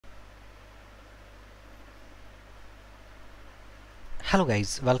Hello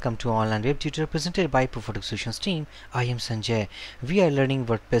guys, welcome to Online Web Tutor presented by PHP Frameworks team. I am Sanjay. We are learning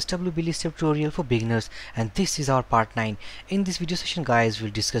WordPress WPListTable tutorial for beginners and this is our part 9. In this video session guys,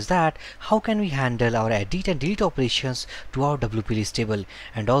 we'll discuss that how can we handle our edit and delete operations to our WPListTable.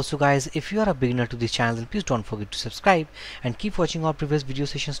 And also guys, if you are a beginner to this channel, then please don't forget to subscribe and keep watching our previous video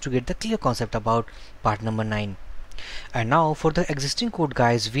sessions to get the clear concept about part number 9. And now for the existing code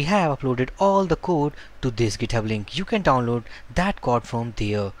guys, we have uploaded all the code to this GitHub link. You can download that code from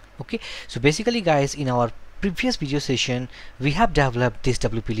there. Okay, so basically guys, in our previous video session we have developed this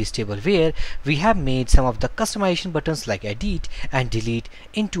WPListTable where we have made some of the customization buttons like edit and delete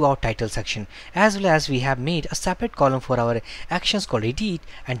into our title section, as well as we have made a separate column for our actions called edit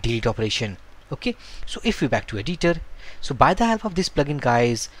and delete operation. Okay, so if we back to editor, so by the help of this plugin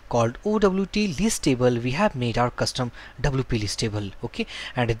guys called WPListTable, we have made our custom WPListTable. Okay,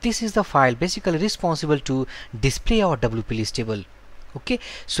 and this is the file basically responsible to display our WPListTable. Okay,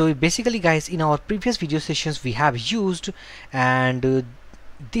 so basically guys, in our previous video sessions we have used, and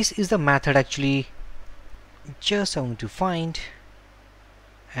this is the method actually. Just I'm going to find,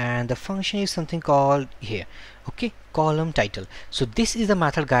 and the function is something called here, okay, column title. So this is the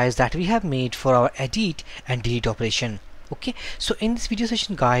method guys that we have made for our edit and delete operation. Okay, so in this video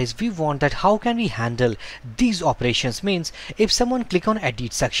session guys, we want that how can we handle these operations, means if someone click on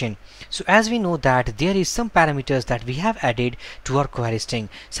edit section, so as we know that there is some parameters that we have added to our query string,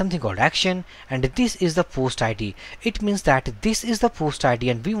 something called action, and this is the post ID. It means that this is the post ID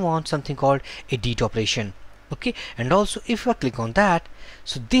and we want something called edit operation. Okay, and also if you click on that,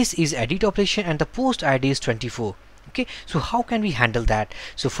 so this is edit operation and the post ID is 24. Okay, so how can we handle that?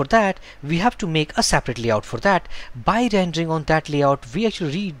 So for that we have to make a separate layout. For that, by rendering on that layout, we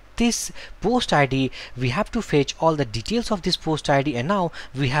actually read this post ID, we have to fetch all the details of this post ID, and now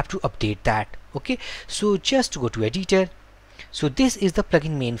we have to update that. Okay, so just go to editor. So this is the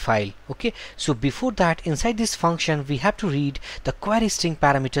plugin main file. Okay, so before that, inside this function we have to read the query string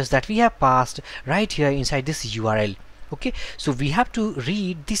parameters that we have passed right here inside this URL. Okay, so we have to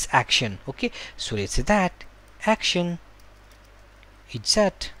read this action. Okay, so let's say that action is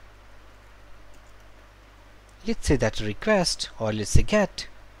set, let's say that request, or let's say get,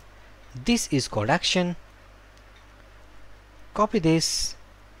 this is called action, copy this,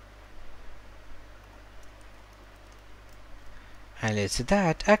 and let's say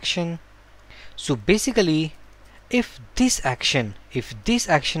that action. So basically if this action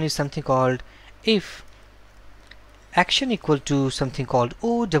is something called if action equal to something called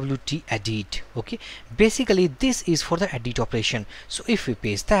OWT edit. Okay, basically this is for the edit operation. So if we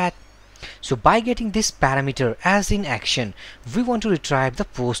paste that, so by getting this parameter as in action, we want to retrieve the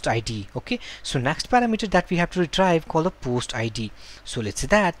post ID. Okay, so next parameter that we have to retrieve called the post ID. So let's say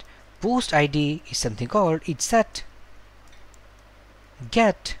that post ID is something called it's set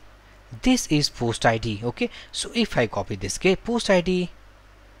get, this is post ID. Okay, so if I copy this get post ID,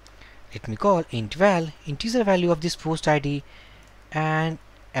 let me call int val, integer value of this post ID, and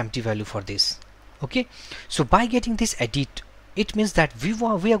empty value for this. Okay, so by getting this edit, it means that we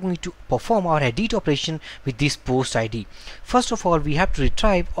are going to perform our edit operation with this post ID. First of all, we have to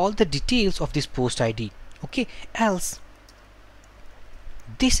retrieve all the details of this post ID. Okay, else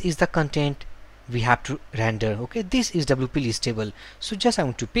this is the content we have to render. Okay, this is WPListTable. So just I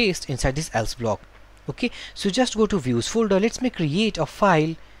want to paste inside this else block. Okay, so just go to views folder. Let's create a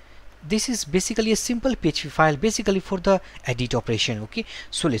file. This is basically a simple PHP file basically for the edit operation. Okay,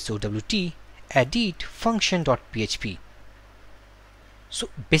 so let's do WT edit function.php. So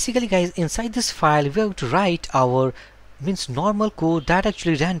basically guys, inside this file we are going to write our normal code that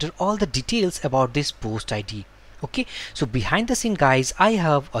actually render all the details about this post ID. Okay, so behind the scene guys, I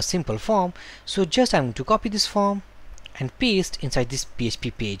have a simple form. So just I'm going to copy this form and paste inside this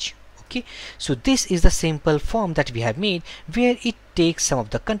PHP page. Okay, so this is the simple form that we have made where it takes some of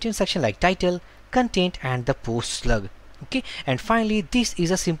the content section like title, content, and the post slug. Okay, and finally this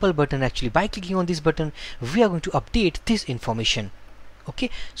is a simple button. Actually by clicking on this button we are going to update this information. Okay,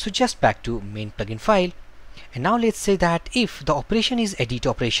 so just back to main plugin file, and now let's say that if the operation is edit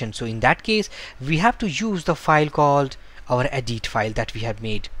operation, so in that case we have to use the file called our edit file that we have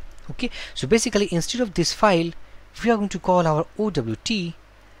made. Okay, so basically instead of this file we are going to call our OWT,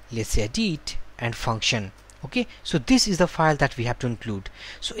 let's say edit and function. Okay, so this is the file that we have to include.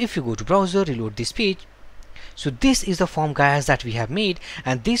 So if you go to browser, reload this page, so this is the form guys that we have made,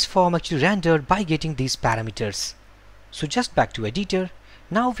 and this form actually rendered by getting these parameters. So just back to editor.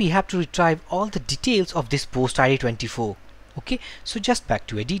 Now we have to retrieve all the details of this post ID 24. Okay, so just back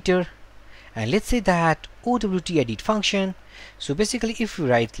to editor, and let's say that OWT edit function. So basically if we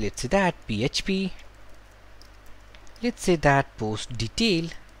write, let's say that PHP let's say that post detail.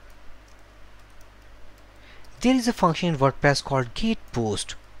 There is a function in WordPress called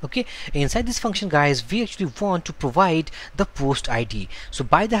getPost. Okay, inside this function, guys, we actually want to provide the post ID. So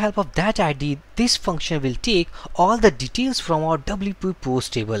by the help of that ID, this function will take all the details from our WP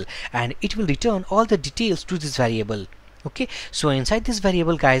post table and it will return all the details to this variable. Okay, so inside this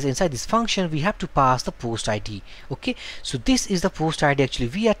variable, guys, inside this function, we have to pass the post ID. Okay, so this is the post ID actually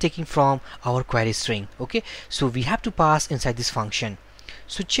we are taking from our query string. Okay, so we have to pass inside this function.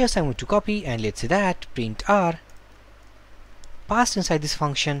 So just I'm going to copy and let's say that print r, passed inside this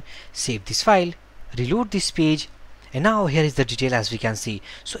function, save this file, reload this page, and now here is the detail as we can see.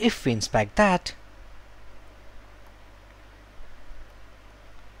 So if we inspect that,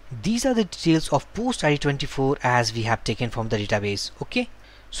 these are the details of post ID 24 as we have taken from the database. Okay,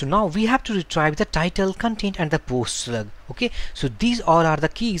 so now we have to retrieve the title, content, and the post slug. Okay, so these all are the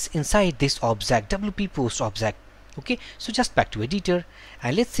keys inside this object, WP post object. Okay, so just back to editor,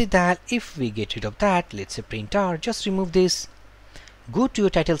 and let's say that if we get rid of that, let's say print r, just remove this, go to your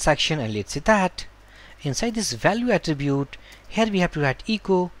title section, and let's say that inside this value attribute, here we have to write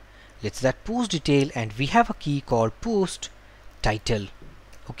echo, let's say that post detail, and we have a key called post title.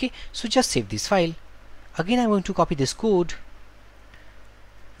 Okay, so just save this file. Again, I'm going to copy this code,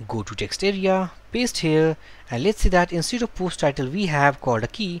 go to text area, paste here, and let's say that instead of post title, we have called a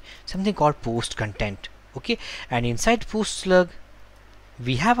key something called post content. Okay, and inside post slug,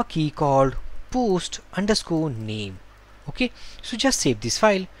 we have a key called post underscore name. Okay, so just save this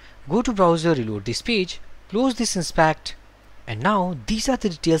file, go to browser, reload this page, close this, inspect, and now these are the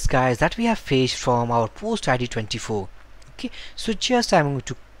details, guys, that we have fetched from our post ID 24. Okay, so just I'm going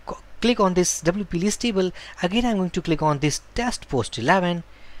to click on this WPListTable. Again, I'm going to click on this test post 11,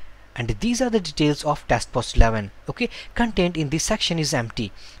 and these are the details of test post 11. Okay, content in this section is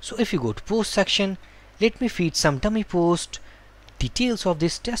empty. So if you go to post section, let me feed some dummy post details of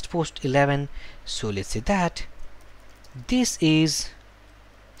this test post 11. So let's say that this is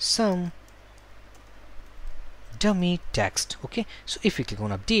some dummy text. Okay, so if we click on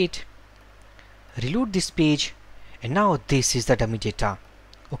update, reload this page, and now this is the dummy data.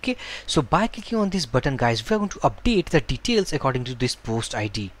 Okay, so by clicking on this button, guys, we are going to update the details according to this post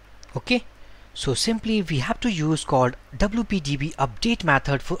ID. Okay, so simply we have to use called WPDB update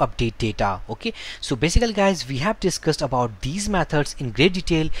method for update data. Okay, so basically, guys, we have discussed about these methods in great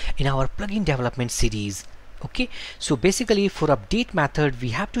detail in our plugin development series. Okay, so basically for update method we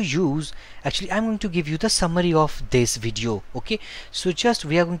have to use, actually I'm going to give you the summary of this video. Okay, so just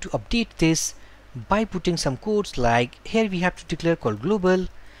we are going to update this by putting some codes, like here we have to declare called global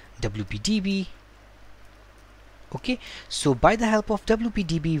WPDB. Okay, so by the help of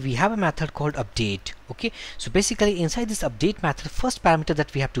WPDB we have a method called update. Okay, so basically inside this update method, first parameter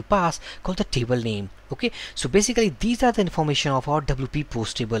that we have to pass called the table name. Okay, so basically these are the information of our WP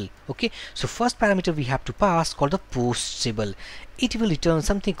post table. Okay, so first parameter we have to pass called the post table. It will return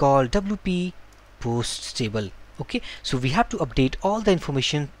something called WP post table. Okay, so we have to update all the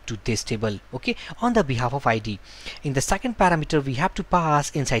information to this table, okay, on the behalf of ID. In the second parameter we have to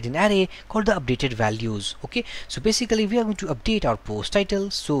pass inside an array called the updated values. Okay, so basically we are going to update our post title,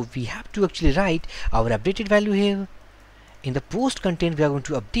 so we have to actually write our updated value here. In the post content we are going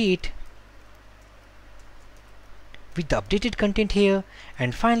to update with the updated content here,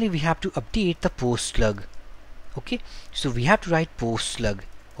 and finally we have to update the post slug. Okay, so we have to write post slug.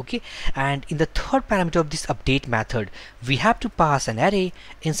 Okay, and in the third parameter of this update method we have to pass an array.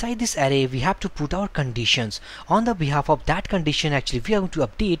 Inside this array we have to put our conditions. On the behalf of that condition, actually we are going to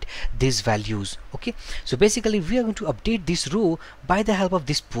update these values. Okay, so basically we are going to update this row by the help of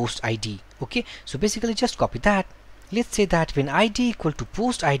this post ID. Okay, so basically just copy that. Let's say that when ID equal to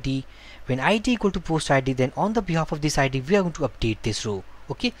post ID, when ID equal to post ID, then on the behalf of this ID we are going to update this row.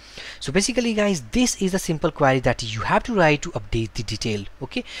 Okay, so basically, guys, this is a simple query that you have to write to update the detail.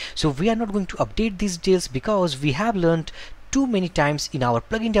 Okay, so we are not going to update these details because we have learned too many times in our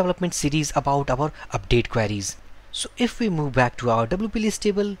plugin development series about our update queries. So if we move back to our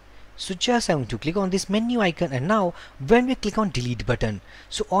WPListTable, so just I'm going to click on this menu icon, and now when we click on delete button,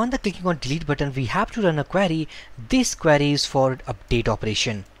 so on the clicking on delete button we have to run a query. This query is for update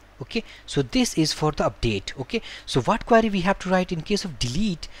operation. Okay, so this is for the update. Okay, so what query we have to write in case of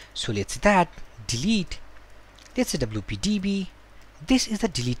delete? So let's say that delete, let's say WPDB, this is the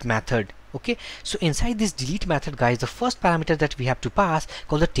delete method. Okay, so inside this delete method, guys, the first parameter that we have to pass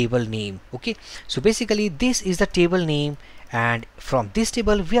called the table name. Okay, so basically this is the table name, and from this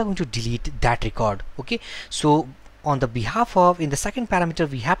table we are going to delete that record. Okay, so on the behalf of, in the second parameter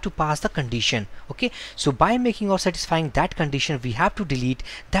we have to pass the condition. Okay, so by making or satisfying that condition we have to delete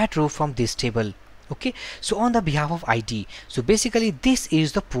that row from this table. Okay, so on the behalf of ID, so basically this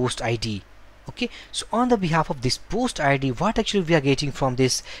is the post ID. Okay, so on the behalf of this post ID, what actually we are getting from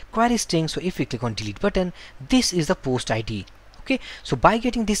this query string, so if we click on delete button, this is the post ID. Okay, so by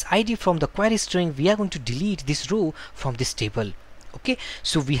getting this ID from the query string, we are going to delete this row from this table. Okay,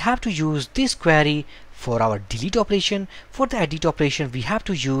 so we have to use this query for our delete operation. For the edit operation, we have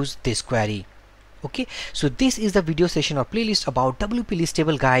to use this query. Okay, so this is the video session or playlist about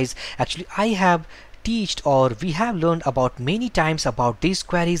WPListTable, guys. Actually, I have teached, or we have learned about many times about these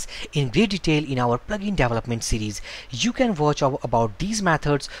queries in great detail in our plugin development series. You can watch about these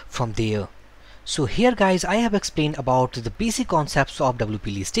methods from there. So here, guys, I have explained about the basic concepts of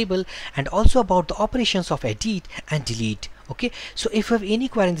WPListTable and also about the operations of edit and delete. Okay, so if you have any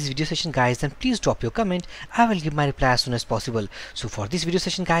query in this video session, guys, then please drop your comment. I will give my reply as soon as possible. So for this video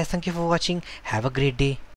session, guys, thank you for watching. Have a great day.